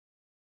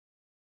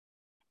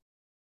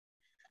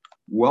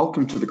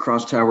Welcome to the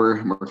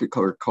Cross-Tower Market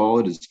Color Call.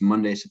 It is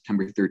Monday,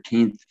 September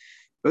 13th.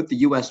 Both the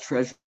U.S.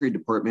 Treasury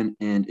Department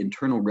and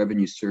Internal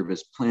Revenue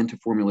Service plan to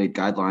formulate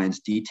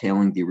guidelines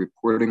detailing the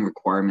reporting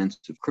requirements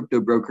of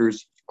crypto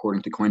brokers,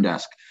 according to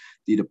CoinDesk.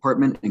 The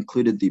department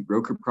included the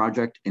broker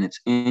project in its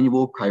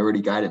annual priority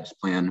guidance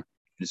plan.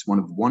 It is one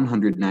of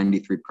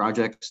 193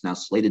 projects now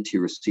slated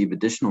to receive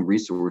additional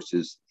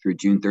resources through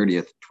June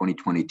 30th,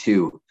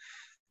 2022.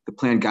 The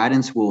planned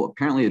guidance will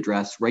apparently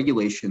address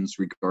regulations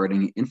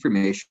regarding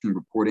information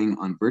reporting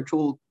on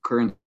virtual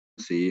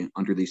currency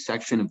under the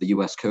section of the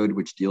U.S. Code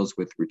which deals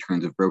with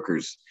returns of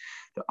brokers.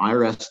 The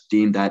IRS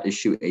deemed that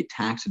issue a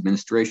tax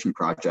administration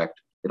project.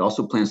 It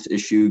also plans to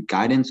issue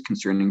guidance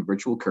concerning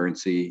virtual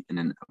currency in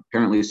an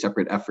apparently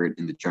separate effort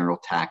in the general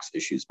tax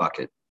issues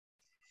bucket.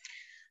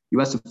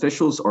 U.S.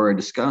 officials are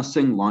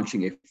discussing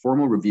launching a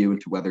formal review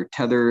into whether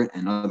Tether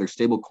and other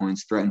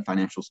stablecoins threaten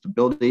financial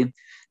stability.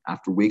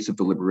 After weeks of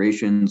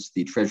deliberations,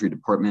 the Treasury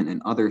Department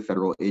and other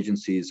federal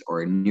agencies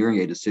are nearing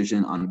a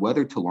decision on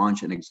whether to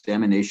launch an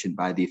examination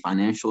by the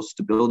Financial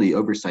Stability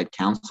Oversight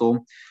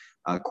Council,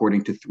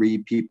 according to three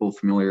people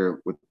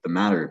familiar with the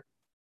matter.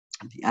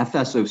 The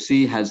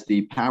FSOC has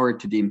the power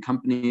to deem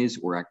companies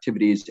or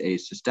activities a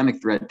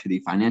systemic threat to the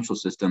financial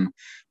system,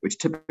 which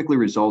typically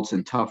results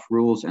in tough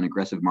rules and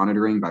aggressive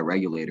monitoring by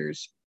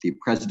regulators. The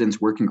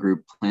president's working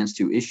group plans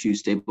to issue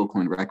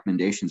stablecoin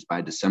recommendations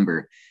by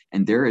December,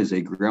 and there is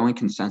a growing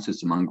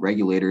consensus among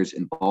regulators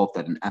involved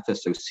that an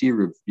FSOC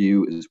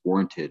review is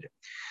warranted.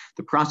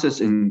 The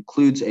process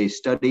includes a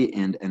study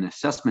and an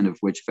assessment of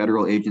which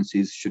federal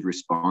agencies should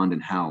respond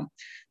and how.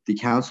 The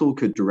council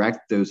could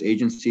direct those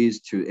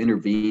agencies to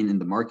intervene in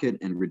the market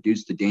and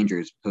reduce the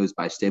dangers posed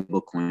by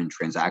stablecoin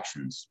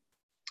transactions.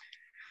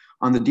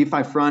 On the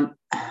DeFi front,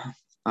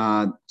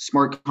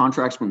 smart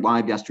contracts went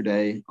live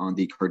yesterday on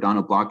the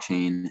Cardano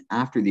blockchain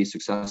after the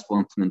successful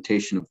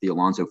implementation of the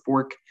Alonzo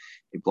fork.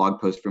 A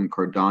blog post from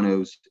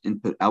Cardano's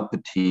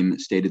input-output team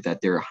stated that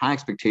there are high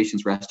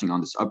expectations resting on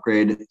this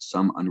upgrade,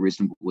 some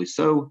unreasonably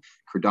so.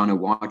 Cardano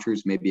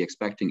watchers may be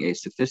expecting a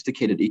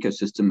sophisticated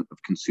ecosystem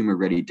of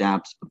consumer-ready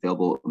dApps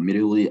available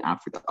immediately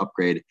after the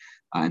upgrade,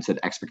 and said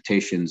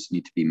expectations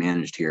need to be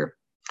managed here.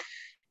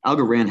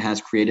 Algorand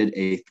has created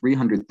a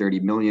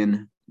 $330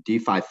 million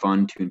DeFi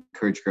fund to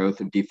encourage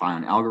growth of DeFi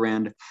on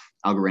Algorand.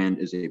 Algorand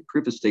is a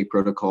proof-of-stake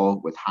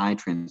protocol with high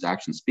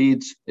transaction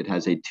speeds. It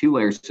has a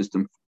two-layer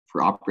system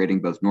for operating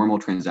both normal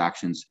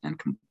transactions and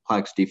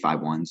complex DeFi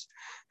ones.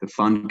 The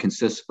fund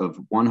consists of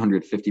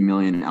 150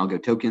 million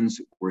algo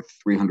tokens worth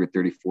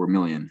 334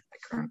 million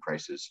at current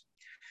prices.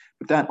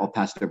 With that, I'll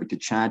pass it over to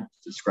Chad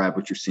to describe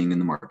what you're seeing in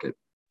the market.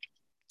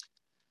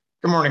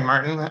 Good morning,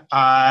 Martin.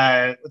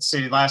 Let's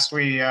see, last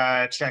we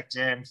checked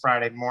in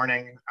Friday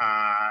morning,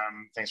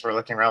 things were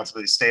looking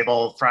relatively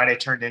stable. Friday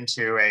turned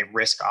into a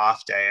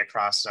risk-off day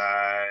across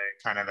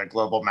kind of the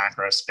global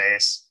macro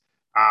space.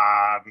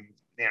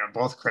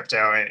 Both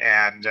crypto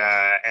and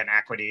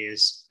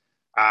equities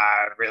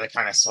really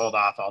kind of sold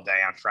off all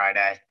day on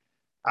Friday.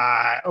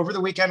 Over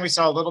the weekend, we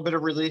saw a little bit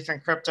of relief in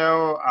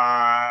crypto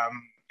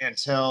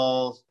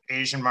until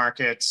Asian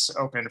markets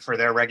opened for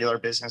their regular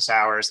business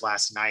hours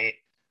last night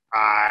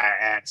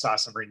and saw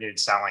some renewed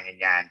selling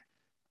again.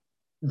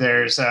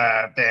 There's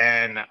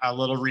been a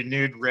little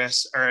renewed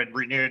risk or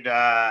renewed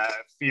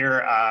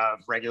fear of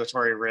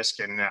regulatory risk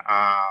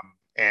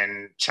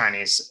in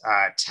Chinese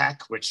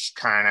tech, which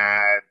kind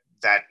of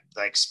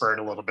spurred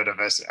a little bit of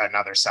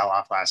another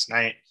sell-off last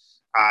night.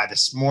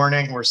 This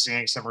morning, we're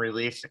seeing some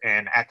relief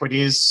in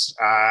equities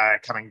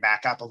coming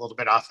back up a little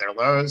bit off their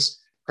lows.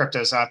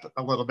 Crypto's up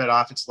a little bit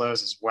off its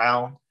lows as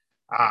well.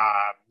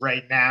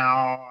 Right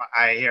now,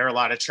 I hear a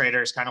lot of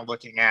traders kind of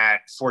looking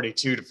at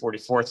 42 to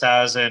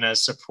 44,000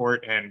 as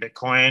support in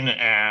Bitcoin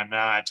and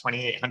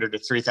 2,800 to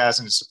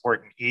 3,000 as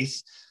support in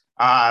ETH.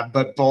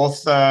 But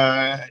both,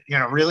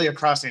 really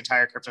across the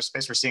entire crypto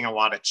space, we're seeing a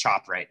lot of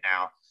chop right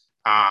now.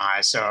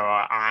 So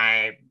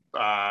I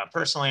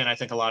personally, and I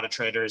think a lot of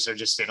traders are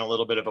just in a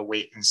little bit of a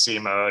wait and see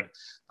mode,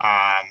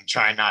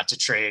 trying not to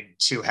trade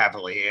too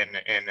heavily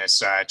in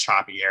this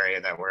choppy area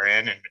that we're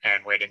in,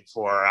 and waiting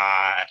for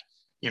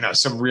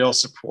some real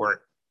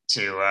support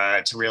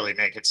to really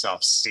make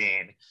itself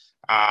seen.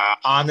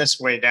 On this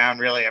way down,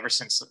 really ever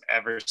since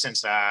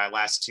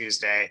last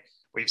Tuesday,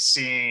 we've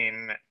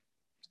seen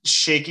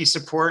shaky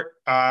support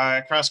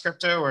across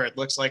crypto, where it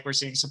looks like we're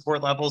seeing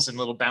support levels and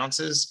little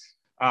bounces.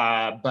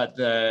 But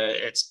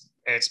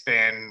it's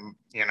been,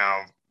 it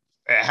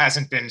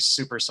hasn't been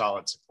super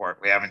solid support.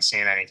 We haven't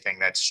seen anything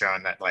that's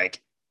shown that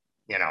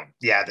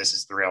this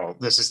is the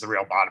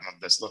real bottom of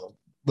this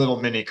little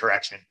mini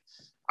correction.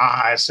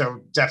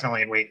 So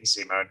definitely in wait and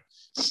see mode.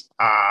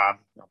 I'll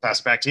pass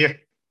it back to you.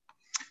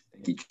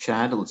 Thank you,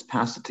 Chad. Let's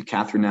pass it to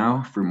Catherine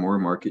now for more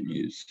market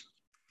news.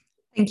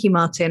 Thank you,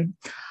 Martin.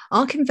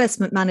 ARK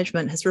Investment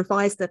Management has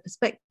revised their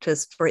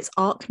prospectus for its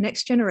ARK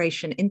Next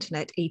Generation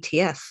Internet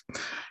ETF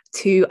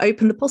to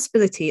open the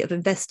possibility of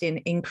investing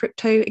in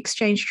crypto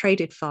exchange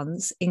traded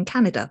funds in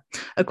Canada,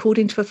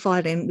 according to a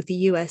filing with the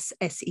US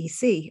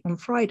SEC on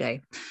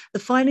Friday. The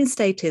filing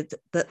stated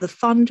that the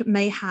fund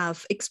may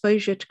have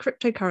exposure to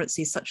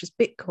cryptocurrencies such as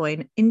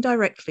Bitcoin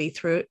indirectly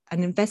through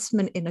an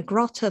investment in a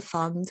Grata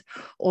fund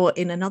or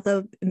in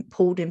another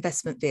pooled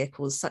investment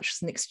vehicles, such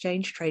as an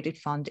exchange traded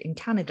fund in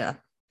Canada.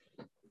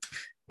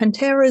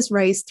 Pantera has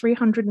raised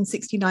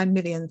 $369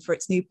 million for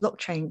its new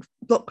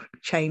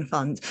blockchain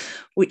fund,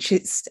 which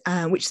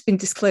has been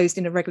disclosed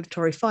in a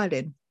regulatory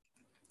filing.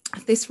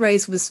 This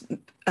raise was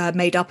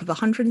made up of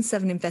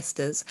 107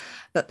 investors,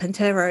 but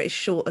Pantera is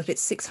short of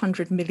its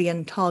 $600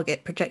 million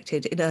target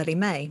projected in early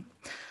May.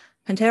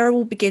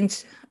 Pantera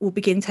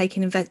began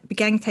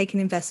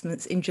taking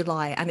investments in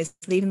July and is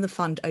leaving the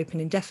fund open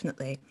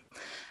indefinitely.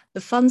 The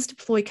funds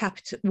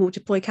will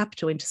deploy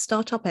capital into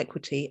startup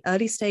equity,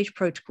 early stage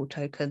protocol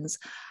tokens,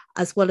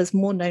 as well as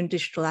more known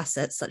digital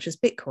assets such as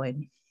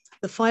Bitcoin.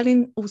 The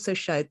filing also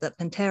showed that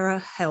Pantera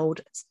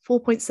held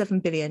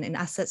 $4.7 billion in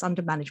assets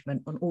under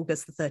management on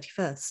August the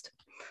 31st.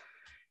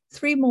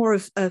 Three more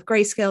of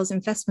Grayscale's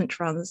investment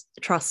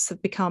trusts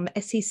have become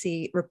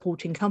SEC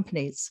reporting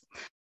companies.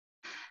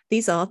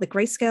 These are the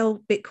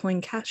Grayscale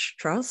Bitcoin Cash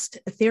Trust,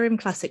 Ethereum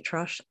Classic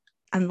Trust,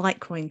 and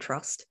Litecoin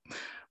Trust,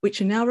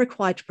 which are now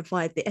required to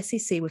provide the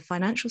SEC with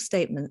financial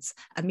statements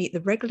and meet the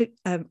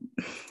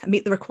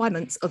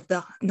requirements of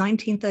the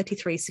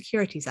 1933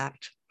 Securities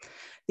Act.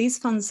 These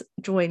funds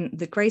join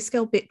the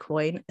Grayscale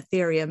Bitcoin,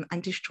 Ethereum,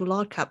 and digital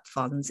large cap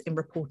funds in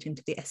reporting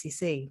to the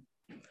SEC.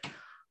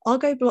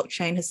 Argo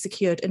Blockchain has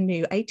secured a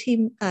new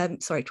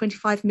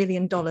 $25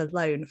 million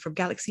loan from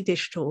Galaxy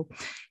Digital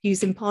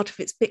using part of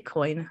its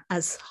Bitcoin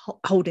as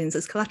holdings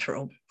as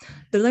collateral.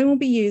 The loan will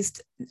be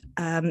used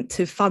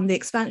to fund the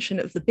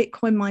expansion of the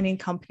Bitcoin mining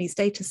company's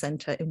data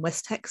center in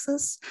West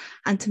Texas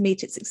and to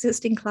meet its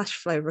existing cash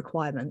flow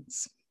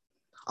requirements.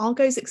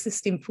 Argo's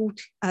existing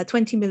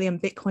 20 million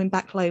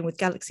Bitcoin-backed loan with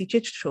Galaxy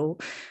Digital,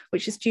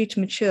 which is due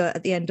to mature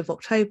at the end of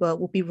October,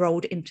 will be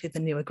rolled into the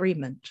new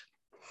agreement.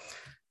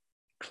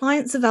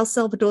 Clients of El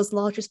Salvador's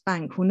largest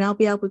bank will now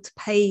be able to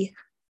pay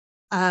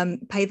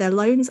their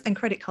loans and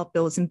credit card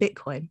bills in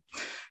Bitcoin.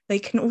 They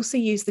can also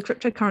use the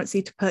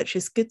cryptocurrency to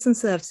purchase goods and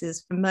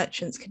services from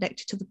merchants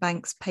connected to the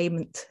bank's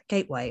payment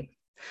gateway.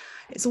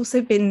 It's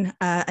also been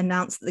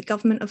announced that the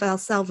government of El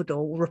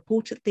Salvador will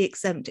reportedly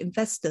exempt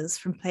investors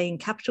from paying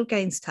capital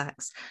gains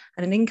tax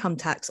and an income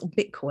tax on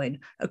Bitcoin,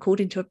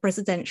 according to a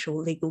presidential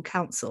legal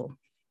counsel.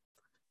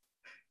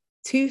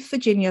 Two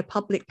Virginia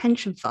public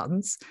pension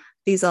funds,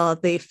 these are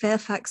the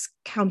Fairfax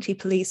County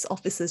Police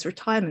Officers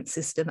Retirement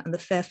System and the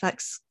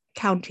Fairfax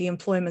County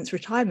Employment's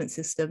Retirement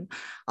System,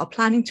 are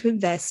planning to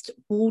invest,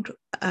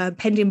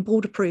 pending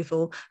board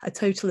approval, a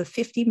total of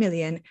 $50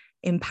 million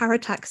in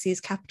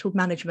Parataxi's Capital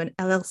Management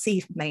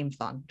LLC main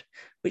fund,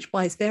 which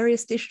buys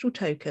various digital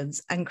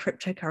tokens and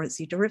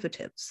cryptocurrency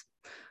derivatives.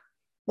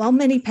 While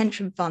many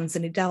pension funds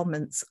and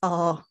endowments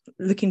are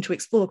looking to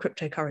explore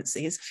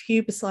cryptocurrencies,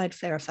 few beside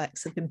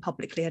Fairfax have been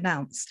publicly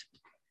announced.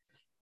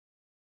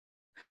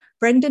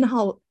 Brendan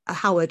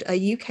Howard,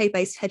 a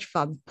UK-based hedge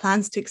fund,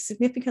 plans to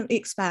significantly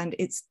expand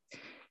its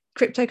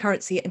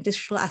cryptocurrency and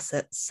digital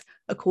assets,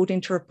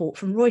 according to a report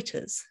from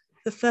Reuters.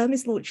 The firm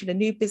is launching a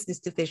new business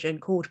division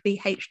called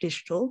BH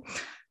Digital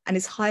and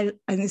is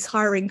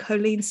hiring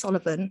Colleen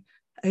Sullivan,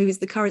 who is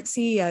the current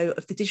CEO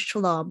of the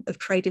digital arm of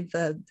trading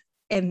firm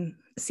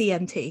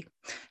CMT,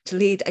 to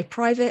lead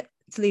private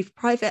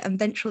and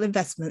venture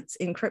investments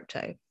in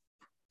crypto.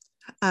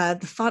 The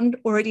fund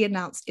already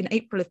announced in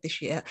April of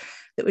this year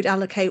that would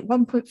allocate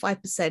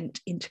 1.5%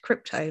 into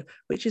crypto,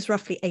 which is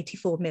roughly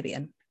 84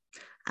 million.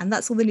 And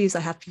that's all the news I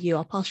have for you.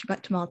 I'll pass you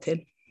back to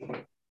Martin.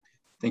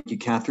 Thank you,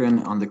 Catherine.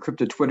 On the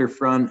crypto Twitter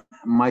front,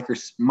 Michael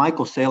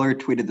Saylor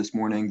tweeted this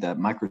morning that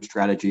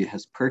MicroStrategy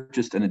has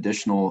purchased an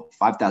additional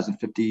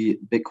 5,050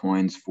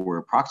 Bitcoins for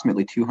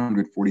approximately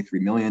 243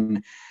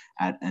 million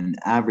at an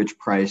average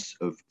price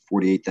of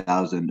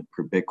 48,000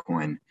 per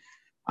Bitcoin.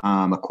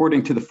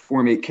 According to the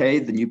Form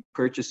 8K, the new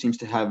purchase seems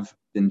to have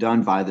been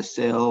done via the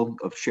sale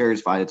of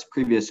shares via its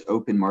previous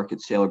open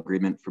market sale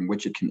agreement, from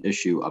which it can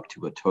issue up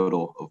to a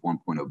total of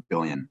 1.0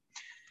 billion.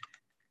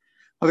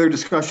 Other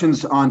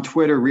discussions on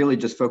Twitter really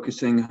just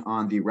focusing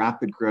on the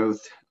rapid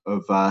growth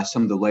of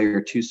some of the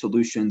layer 2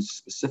 solutions,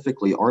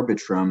 specifically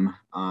Arbitrum.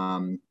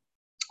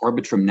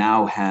 Arbitrum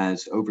now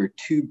has over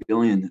 2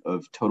 billion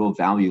of total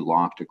value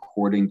locked,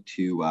 according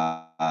to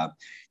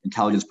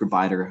intelligence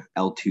provider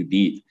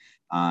L2Beat.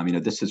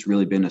 This has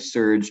really been a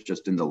surge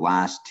just in the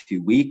last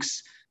 2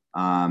 weeks.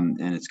 And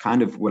it's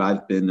kind of what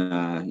I've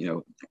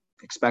been,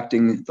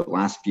 expecting the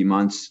last few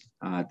months,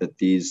 that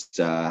these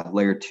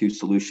layer 2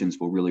 solutions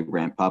will really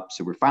ramp up.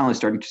 So we're finally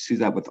starting to see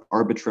that with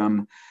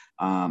Arbitrum.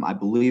 I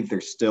believe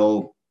there's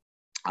still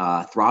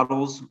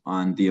throttles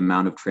on the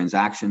amount of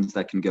transactions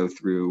that can go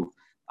through,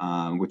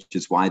 which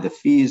is why the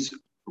fees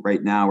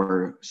right now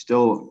are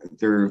still,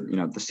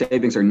 the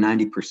savings are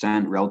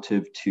 90%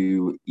 relative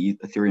to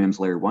Ethereum's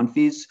layer 1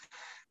 fees.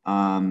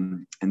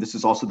 And this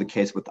is also the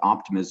case with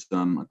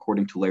Optimism.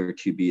 According to layer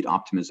 2 beat,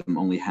 Optimism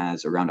only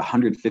has around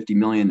 150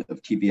 million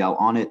of TVL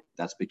on it.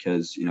 That's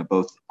because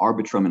both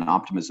Arbitrum and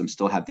Optimism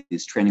still have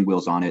these training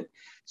wheels on it.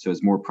 So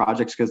as more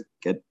projects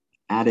get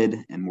added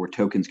and more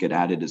tokens get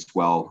added as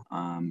well,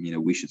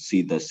 we should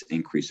see this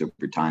increase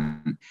over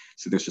time.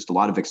 So there's just a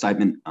lot of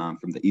excitement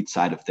from the ETH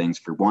side of things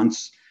for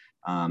once.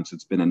 So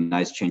it's been a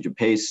nice change of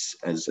pace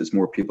as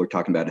more people are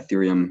talking about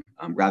Ethereum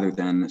rather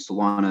than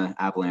Solana,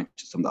 Avalanche,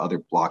 some of the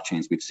other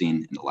blockchains we've seen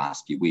in the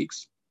last few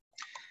weeks.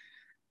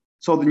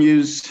 That's all the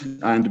news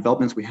and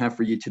developments we have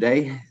for you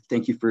today.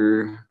 Thank you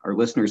for our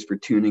listeners for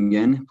tuning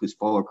in. Please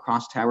follow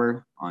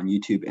Crosstower on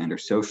YouTube and our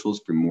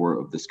socials for more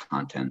of this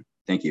content.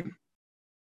 Thank you.